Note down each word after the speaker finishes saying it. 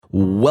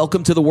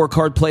Welcome to the Work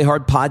Hard, Play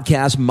Hard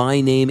podcast. My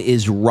name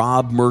is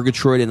Rob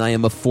Murgatroyd, and I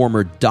am a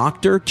former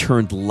doctor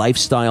turned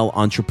lifestyle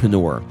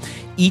entrepreneur.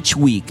 Each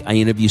week, I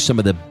interview some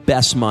of the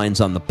best minds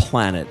on the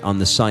planet on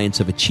the science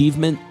of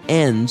achievement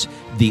and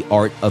the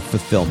art of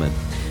fulfillment.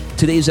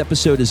 Today's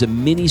episode is a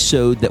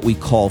mini-sode that we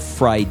call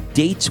Fried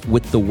Dates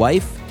with the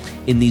Wife.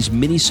 In these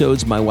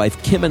mini-sodes, my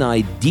wife Kim and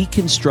I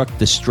deconstruct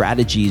the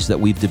strategies that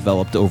we've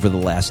developed over the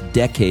last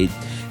decade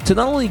to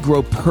not only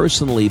grow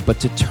personally, but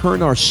to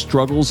turn our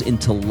struggles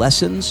into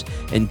lessons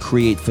and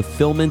create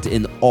fulfillment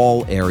in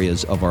all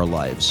areas of our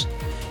lives.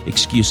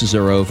 Excuses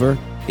are over.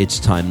 It's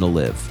time to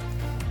live.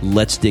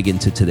 Let's dig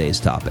into today's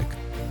topic.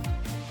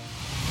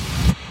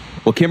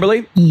 Well,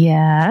 Kimberly?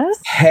 Yes?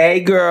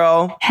 Hey,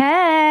 girl.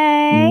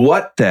 Hey.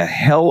 What the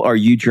hell are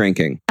you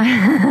drinking?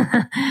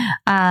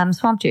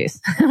 Swamp juice.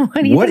 What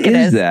do you think it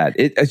is?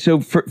 That? So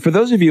for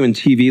those of you in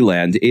TV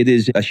land, it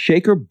is a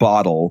shaker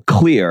bottle,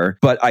 clear,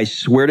 but I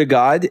swear to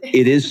God,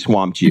 it is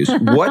swamp juice.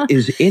 What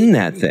is in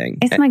that thing?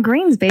 It's my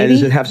greens, baby. And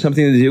does it have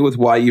something to do with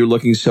why you're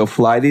looking so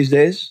fly these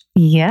days?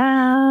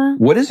 Yeah.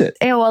 What is it?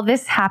 Well,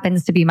 this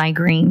happens to be my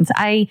greens.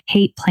 I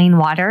hate plain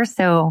water.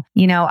 So,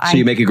 So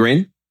you make a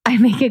green?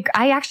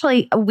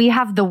 We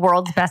have the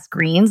world's best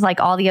greens. Like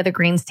all the other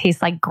greens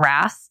taste like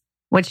grass,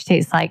 which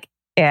tastes like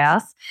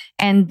ass.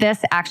 And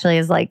this actually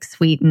is like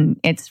sweet and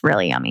it's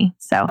really yummy.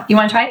 So you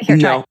want to try it? Here,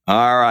 try it.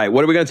 All right.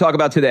 What are we going to talk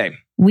about today?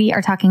 We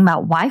are talking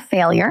about why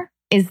failure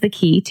is the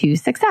key to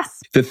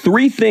success. The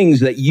three things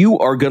that you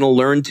are going to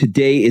learn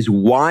today is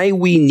why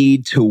we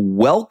need to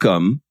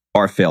welcome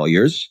our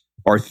failures,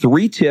 our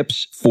 3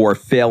 tips for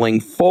failing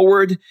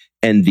forward,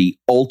 and the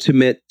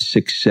ultimate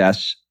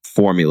success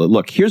formula.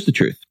 Look, here's the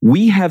truth.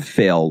 We have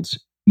failed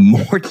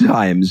more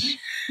times.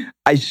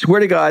 I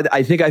swear to God,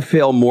 I think I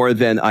fail more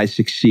than I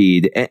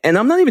succeed. And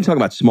I'm not even talking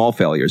about small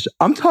failures.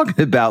 I'm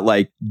talking about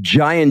like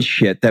giant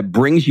shit that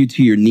brings you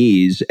to your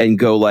knees and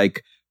go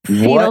like,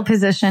 fetal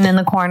position in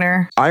the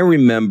corner. I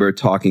remember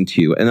talking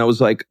to you and I was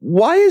like,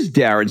 why is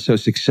Darren so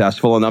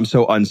successful and I'm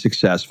so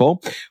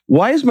unsuccessful?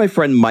 Why is my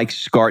friend Mike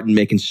Scarton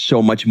making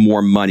so much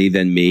more money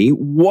than me?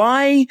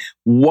 Why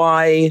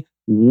me?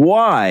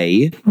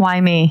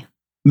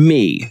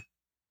 Me.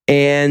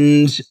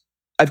 And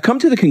I've come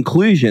to the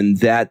conclusion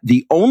that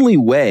the only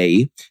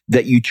way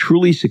that you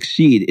truly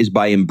succeed is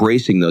by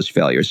embracing those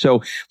failures.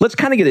 So let's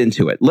kind of get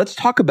into it. Let's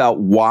talk about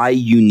why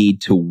you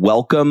need to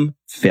welcome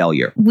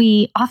failure.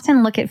 We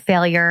often look at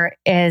failure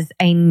as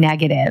a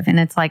negative and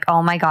it's like,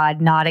 oh my God,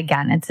 not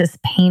again. It's this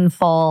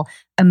painful,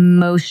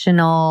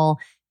 emotional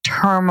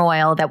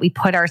turmoil that we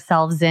put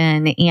ourselves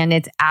in and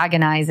it's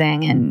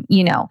agonizing and,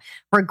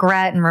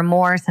 regret and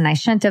remorse. And I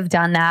shouldn't have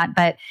done that.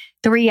 But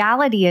the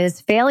reality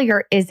is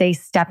failure is a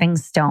stepping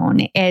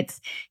stone.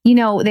 It's,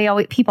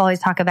 people always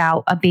talk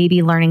about a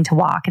baby learning to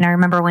walk. And I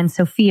remember when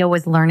Sophia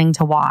was learning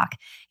to walk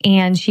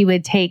and she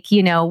would take,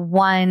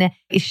 one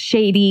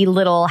shady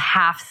little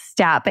half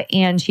step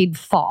and she'd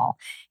fall.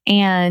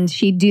 And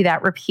she'd do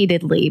that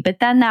repeatedly. But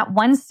then that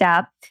one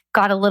step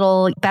got a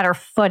little better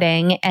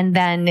footing and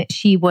then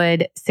she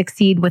would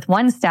succeed with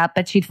one step,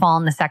 but she'd fall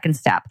on the second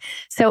step.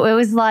 So it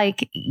was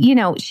like, she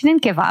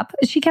didn't give up.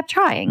 She kept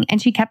trying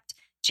and she kept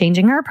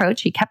changing her approach.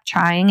 She kept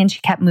trying and she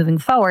kept moving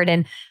forward.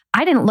 And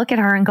I didn't look at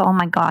her and go, oh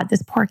my God,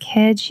 this poor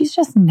kid, she's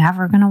just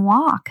never going to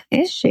walk,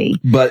 is she?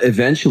 But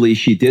eventually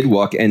she did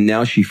walk and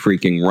now she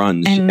freaking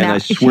runs. And I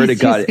swear to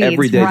God,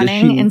 every day.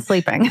 Running and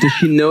sleeping. Does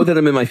she know that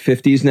I'm in my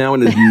 50s now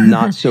and it's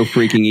not so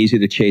freaking easy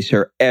to chase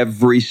her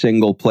every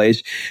single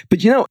place? But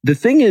the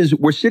thing is,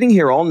 we're sitting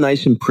here all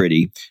nice and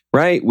pretty,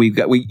 right?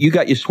 You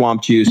got your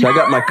swamp juice. I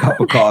got my cup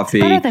of coffee.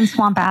 It's better than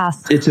swamp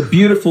ass. It's a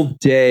beautiful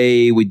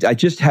day. I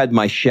just had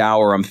my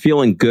shower. I'm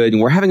feeling good.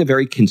 And we're having a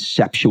very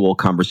conceptual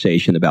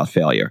conversation about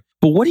failure.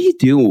 But what do you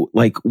do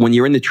like when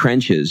you're in the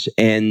trenches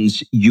and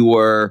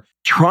you're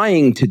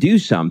trying to do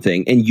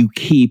something and you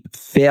keep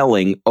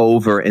failing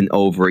over and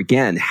over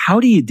again? How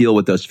do you deal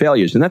with those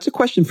failures? And that's a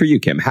question for you,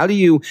 Kim. How do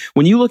you,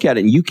 when you look at it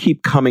and you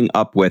keep coming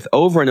up with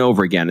over and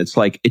over again, it's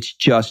like, it's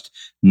just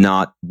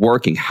not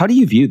working. How do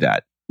you view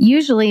that?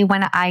 Usually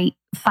when I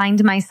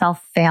find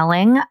myself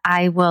failing,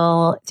 I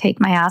will take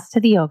my ass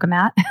to the yoga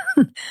mat,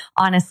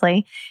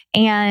 honestly,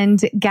 and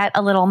get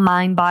a little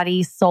mind,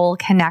 body, soul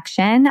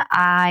connection.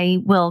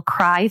 I will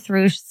cry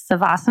through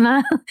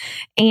Savasana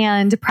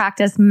and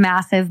practice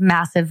massive,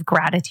 massive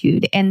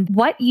gratitude. And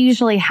what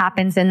usually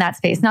happens in that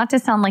space, not to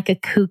sound like a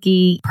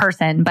kooky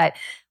person, but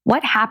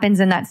what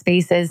happens in that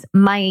space is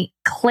my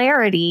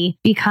clarity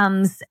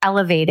becomes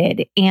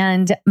elevated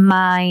and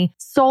my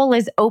soul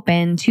is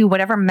open to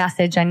whatever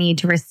message I need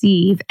to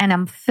receive and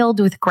I'm filled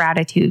with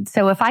gratitude.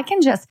 So if I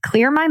can just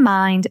clear my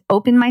mind,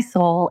 open my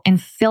soul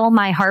and fill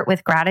my heart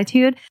with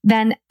gratitude,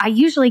 then I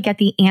usually get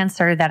the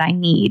answer that I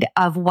need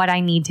of what I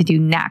need to do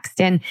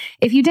next. And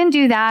if you didn't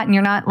do that and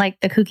you're not like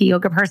the kooky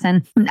yoga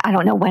person, I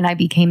don't know when I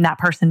became that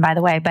person, by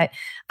the way, but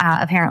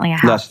apparently I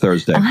have. Last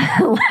Thursday.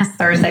 Last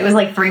Thursday. It was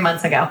like 3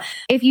 months ago.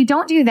 If you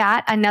don't do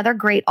that, another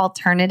great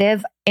alternative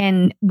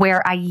And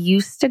where I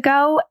used to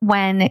go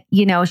when,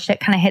 shit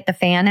kind of hit the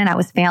fan and I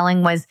was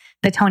failing was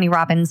the Tony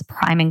Robbins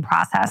priming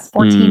process,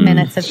 14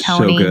 minutes of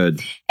Tony. So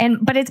good.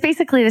 But it's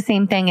basically the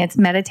same thing. It's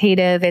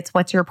meditative. It's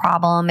what's your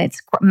problem.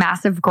 It's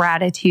massive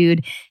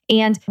gratitude.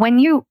 And when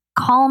you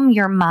calm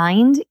your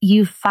mind,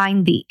 you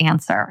find the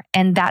answer.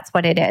 And that's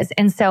what it is.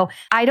 And so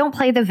I don't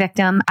play the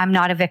victim. I'm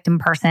not a victim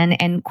person.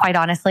 And quite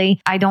honestly,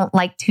 I don't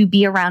like to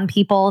be around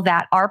people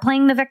that are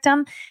playing the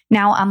victim.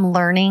 Now I'm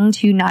learning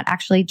to not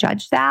actually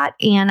judge that.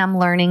 And I'm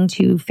learning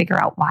to figure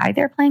out why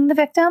they're playing the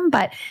victim.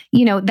 But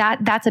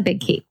that's a big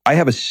key. I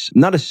have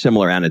not a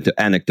similar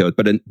anecdote,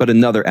 but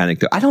another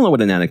anecdote. I don't know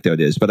what an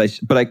anecdote is, but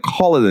I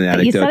call it an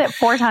anecdote. You said it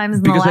 4 times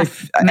in the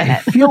last minute.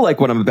 I feel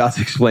like what I'm about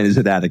to explain is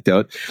an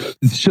anecdote.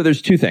 So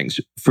there's 2 things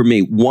for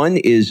me. One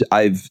is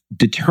I've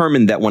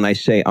determined that when I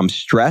say I'm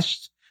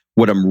stressed,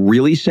 what I'm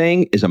really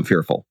saying is I'm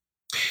fearful.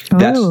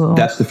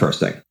 That's the first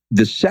thing.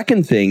 The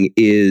second thing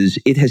is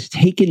it has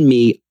taken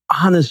me,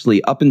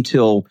 honestly, up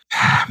until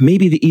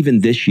maybe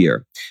even this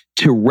year,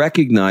 to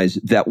recognize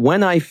that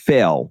when I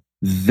fail,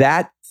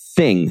 that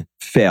thing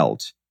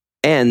failed.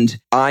 And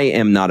I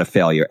am not a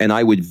failure. And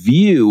I would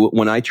view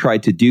when I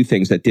tried to do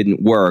things that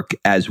didn't work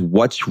as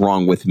what's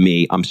wrong with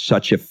me? I'm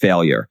such a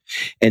failure.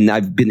 And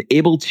I've been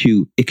able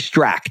to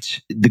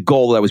extract the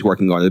goal that I was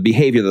working on, the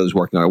behavior that I was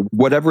working on,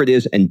 whatever it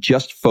is, and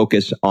just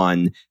focus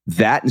on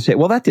that and say,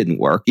 well, that didn't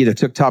work. It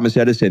took Thomas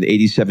Edison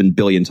 87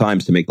 billion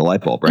times to make the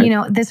light bulb,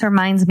 right? This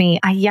reminds me,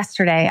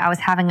 yesterday I was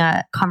having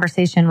a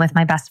conversation with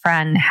my best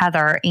friend,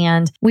 Heather,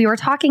 and we were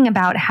talking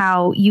about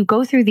how you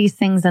go through these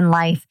things in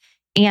life.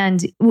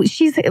 And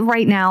she's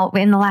right now,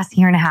 in the last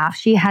year and a half,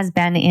 she has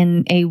been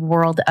in a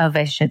world of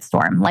a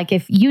shitstorm. Like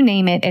if you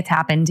name it, it's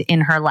happened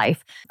in her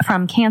life,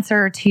 from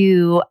cancer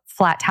to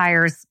flat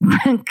tires,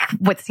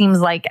 what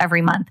seems like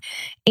every month.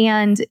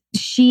 And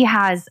she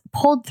has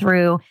pulled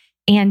through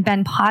and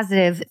been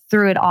positive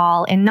through it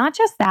all. And not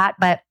just that,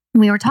 but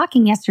we were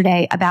talking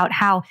yesterday about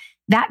how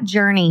that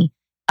journey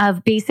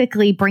of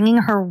basically bringing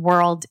her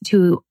world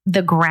to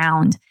the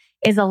ground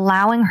is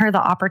allowing her the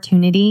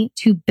opportunity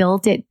to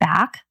build it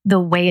back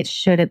the way it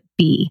should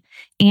be.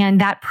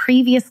 And that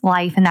previous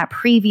life and that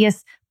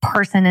previous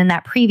person and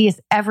that previous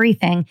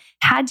everything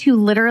had to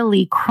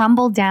literally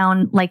crumble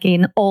down like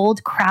an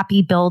old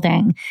crappy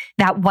building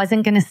that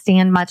wasn't going to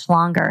stand much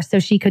longer so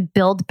she could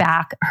build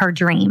back her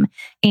dream.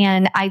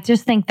 And I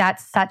just think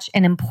that's such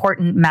an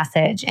important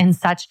message and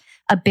such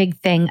a big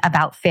thing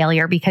about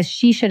failure, because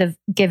she should have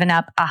given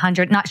up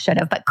 100, not should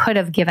have, but could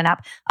have given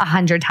up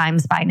 100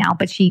 times by now,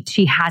 but she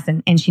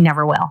hasn't, and she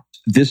never will.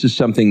 This is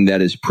something that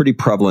is pretty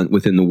prevalent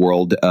within the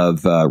world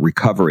of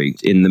recovery.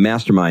 In the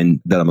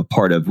mastermind that I'm a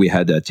part of, we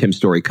had Tim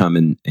Storey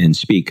come and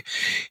speak.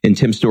 And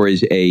Tim Storey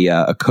is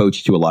a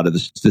coach to a lot of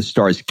the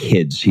stars'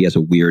 kids. He has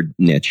a weird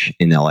niche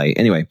in LA.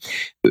 Anyway,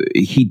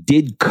 he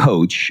did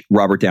coach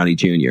Robert Downey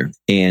Jr.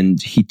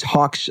 And he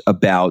talks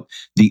about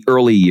the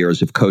early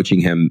years of coaching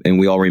him. And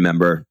we all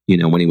remember,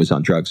 when he was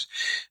on drugs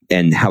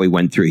and how he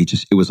went through.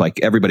 It was like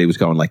everybody was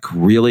going like,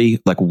 really?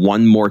 Like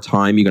one more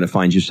time, you're going to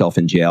find yourself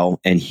in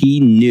jail. And he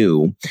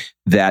knew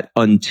that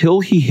until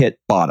he hit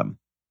bottom,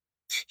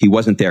 he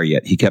wasn't there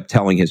yet. He kept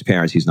telling his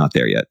parents, he's not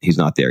there yet. He's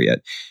not there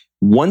yet.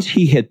 Once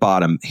he hit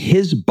bottom,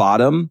 his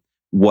bottom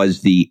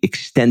was the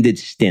extended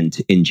stint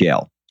in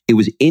jail. It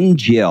was in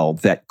jail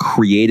that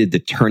created the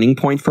turning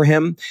point for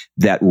him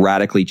that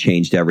radically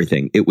changed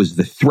everything. It was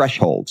the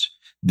thresholds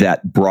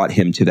that brought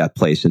him to that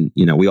place. And,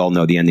 we all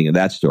know the ending of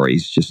that story.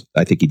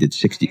 I think he did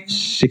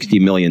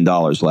 $60 million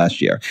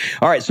last year.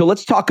 All right. So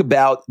let's talk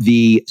about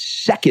the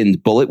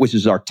second bullet, which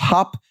is our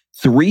top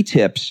 3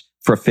 tips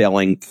for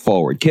failing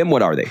forward. Kim,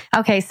 what are they?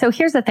 Okay. So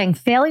here's the thing.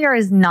 Failure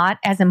is not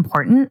as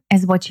important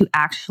as what you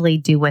actually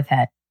do with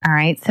it. All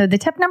right. So the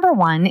tip number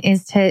 1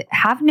 is to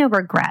have no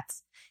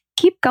regrets.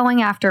 Keep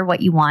going after what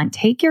you want.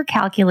 Take your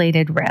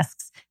calculated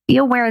risks. Be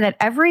aware that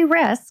every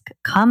risk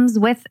comes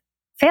with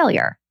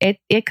failure.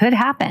 It could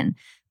happen,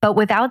 but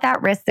without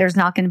that risk, there's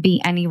not going to be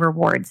any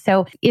reward.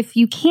 So if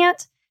you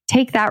can't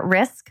take that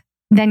risk,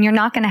 then you're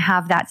not going to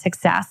have that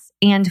success.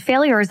 And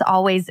failure is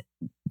always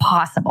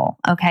possible.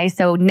 Okay.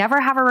 So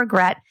never have a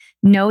regret.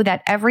 Know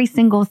that every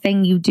single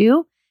thing you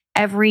do,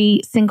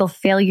 every single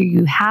failure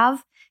you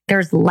have,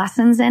 there's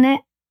lessons in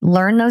it.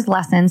 Learn those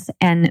lessons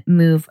and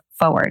move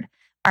forward.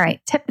 All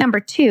right. Tip number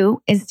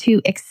 2 is to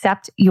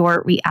accept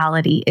your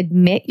reality.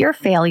 Admit your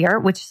failure,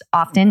 which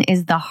often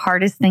is the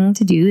hardest thing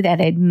to do, that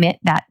admit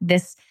that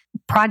this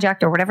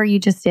project or whatever you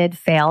just did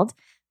failed.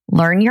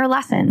 Learn your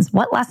lessons.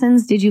 What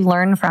lessons did you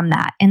learn from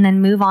that? And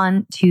then move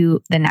on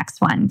to the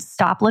next one.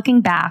 Stop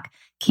looking back.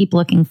 Keep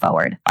looking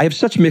forward. I have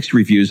such mixed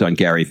reviews on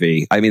Gary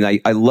Vee. I mean,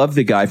 I love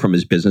the guy from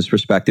his business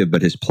perspective,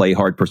 but his play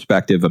hard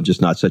perspective, I'm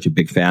just not such a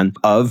big fan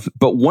of.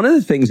 But one of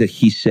the things that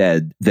he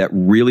said that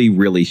really,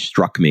 really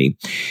struck me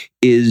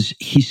is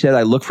he said,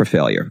 I look for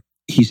failure.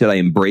 He said, I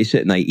embrace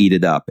it and I eat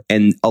it up.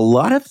 And a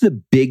lot of the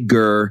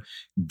bigger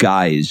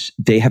guys,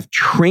 they have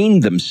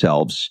trained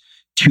themselves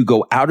to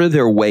go out of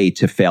their way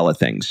to fail at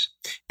things.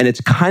 And it's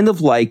kind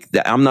of like,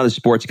 I'm not a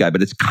sports guy,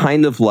 but it's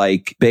kind of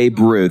like Babe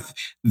Ruth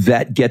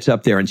that gets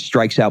up there and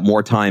strikes out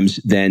more times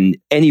than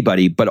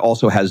anybody, but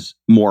also has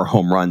more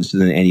home runs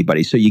than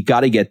anybody. So you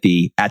got to get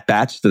the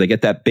at-bats. Did I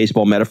get that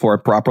baseball metaphor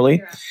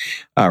properly? Yeah.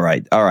 All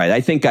right.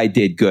 I think I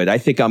did good. I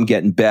think I'm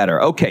getting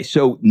better. Okay.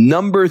 So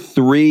number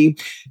 3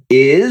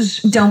 is...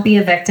 Don't be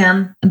a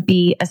victim,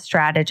 be a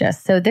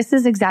strategist. So this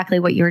is exactly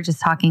what you were just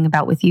talking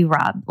about with you,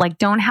 Rob. Like,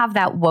 don't have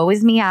that woe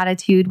is me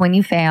attitude when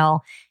you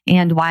fail.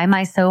 And why am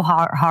I so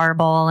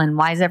horrible? And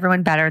why is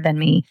everyone better than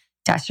me?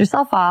 Dust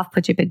yourself off,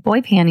 put your big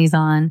boy panties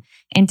on,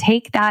 and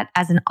take that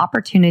as an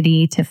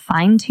opportunity to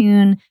fine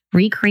tune,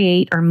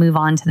 recreate, or move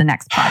on to the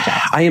next project.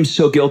 I am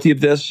so guilty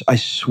of this. I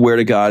swear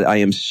to God, I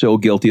am so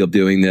guilty of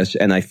doing this.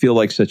 And I feel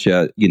like such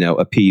a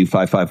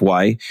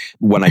PU55Y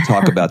when I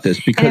talk about this.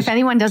 Because and if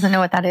anyone doesn't know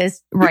what that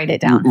is, write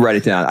it down. Write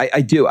it down.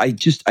 I do. I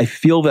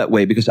feel that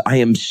way because I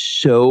am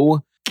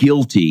so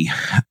guilty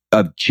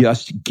of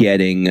just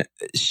getting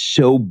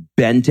so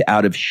bent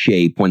out of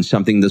shape when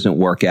something doesn't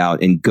work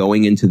out and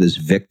going into this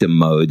victim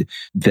mode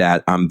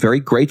that I'm very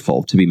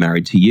grateful to be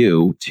married to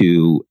you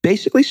to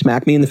basically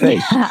smack me in the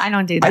face. Yeah, I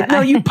don't do that. No,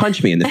 you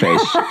punch me in the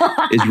face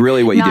is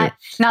really what you do.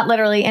 Not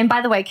literally. And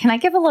by the way, can I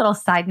give a little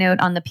side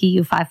note on the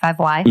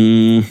PU55Y?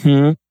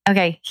 Mm-hmm.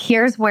 Okay,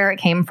 here's where it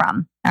came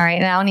from. All right.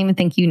 And I don't even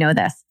think you know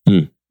this.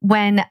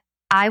 When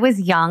I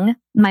was young,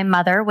 my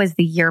mother was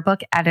the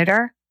yearbook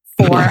editor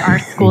for our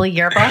school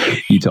yearbook.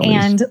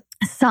 And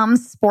some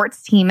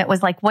sports team, it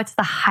was like, what's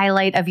the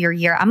highlight of your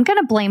year? I'm going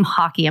to blame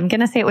hockey. I'm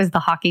going to say it was the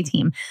hockey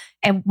team.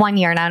 And one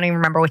year, and I don't even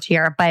remember which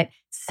year, but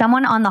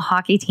someone on the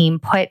hockey team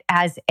put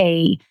as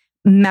a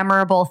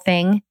memorable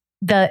thing,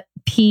 the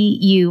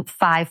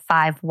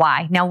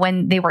PU55Y. Now,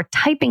 when they were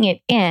typing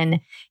it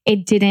in,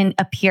 it didn't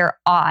appear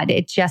odd.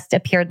 It just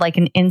appeared like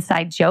an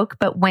inside joke.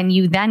 But when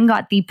you then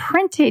got the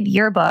printed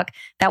yearbook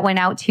that went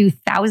out to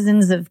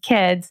thousands of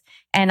kids,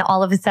 and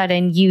all of a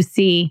sudden you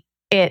see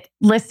it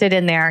listed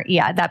in there,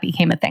 yeah, that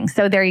became a thing.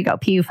 So there you go,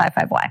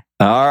 PU55Y.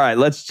 All right,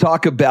 let's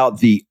talk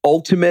about the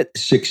ultimate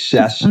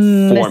success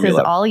formula. This is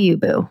all you,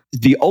 boo.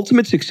 The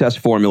ultimate success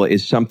formula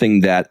is something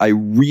that I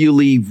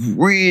really,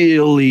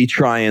 really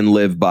try and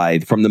live by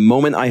from the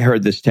moment I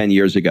heard this 10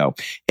 years ago.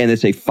 And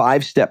it's a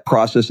 5-step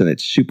process and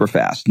it's super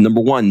fast.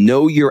 Number 1,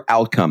 know your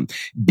outcome.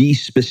 Be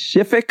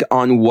specific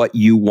on what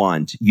you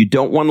want. You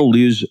don't want to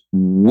lose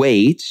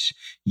weight.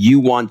 You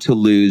want to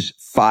lose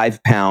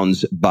 5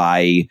 pounds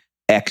by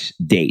X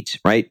date,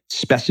 right?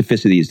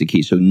 Specificity is the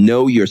key. So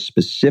know your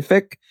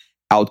specific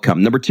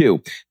outcome. Number 2,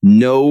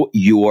 know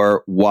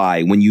your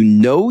why. When you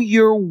know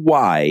your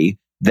why,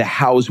 the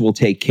hows will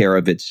take care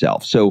of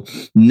itself. So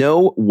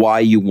know why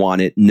you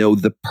want it. Know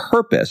the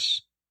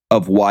purpose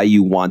of why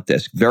you want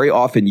this. Very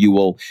often you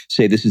will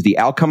say, this is the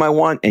outcome I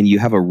want, and you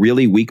have a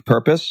really weak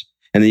purpose.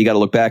 And then you got to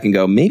look back and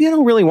go, maybe I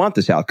don't really want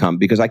this outcome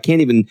because I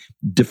can't even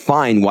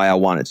define why I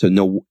want it. So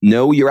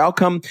know your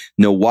outcome,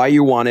 know why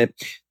you want it.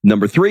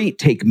 Number 3,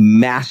 take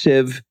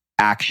massive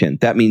action.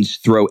 That means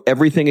throw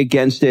everything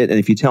against it. And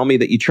if you tell me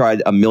that you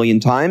tried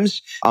 1,000,000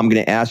 times, I'm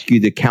going to ask you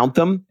to count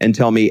them and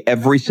tell me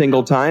every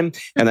single time.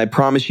 And I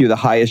promise you the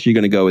highest you're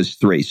going to go is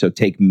 3. So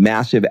take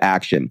massive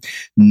action.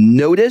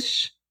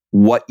 Notice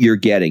what you're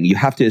getting. You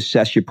have to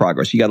assess your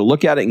progress. You got to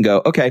look at it and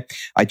go, okay,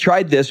 I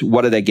tried this.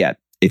 What did I get?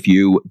 If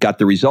you got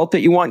the result that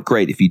you want,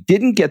 great. If you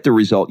didn't get the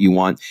result you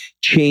want,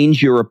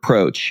 change your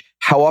approach.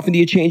 How often do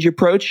you change your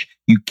approach?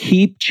 You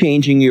keep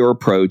changing your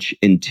approach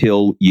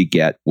until you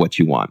get what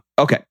you want.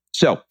 Okay,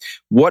 so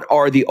what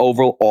are the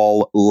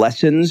overall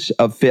lessons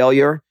of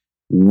failure?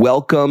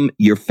 Welcome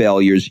your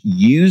failures.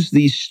 Use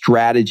these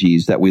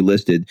strategies that we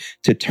listed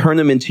to turn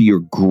them into your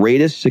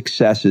greatest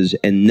successes,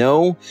 and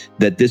know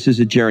that this is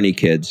a journey,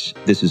 kids.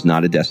 This is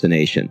not a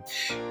destination.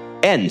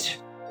 And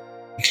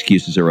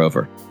excuses are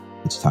over.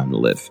 It's time to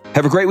live.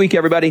 Have a great week,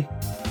 everybody.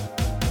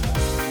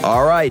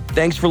 All right.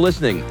 Thanks for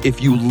listening. If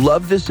you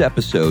love this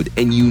episode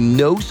and you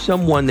know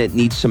someone that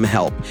needs some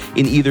help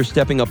in either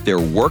stepping up their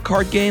work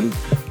hard game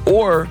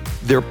or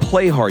their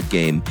play hard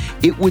game,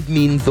 it would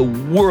mean the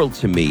world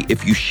to me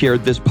if you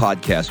shared this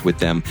podcast with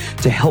them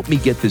to help me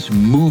get this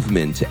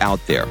movement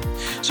out there.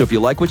 So if you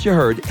like what you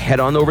heard,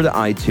 head on over to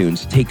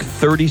iTunes, take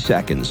 30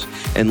 seconds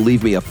and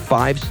leave me a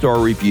 5-star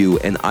review,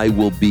 and I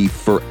will be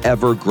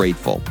forever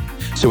grateful.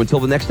 So until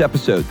the next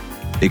episode,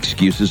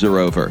 excuses are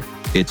over.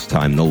 It's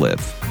time to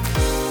live.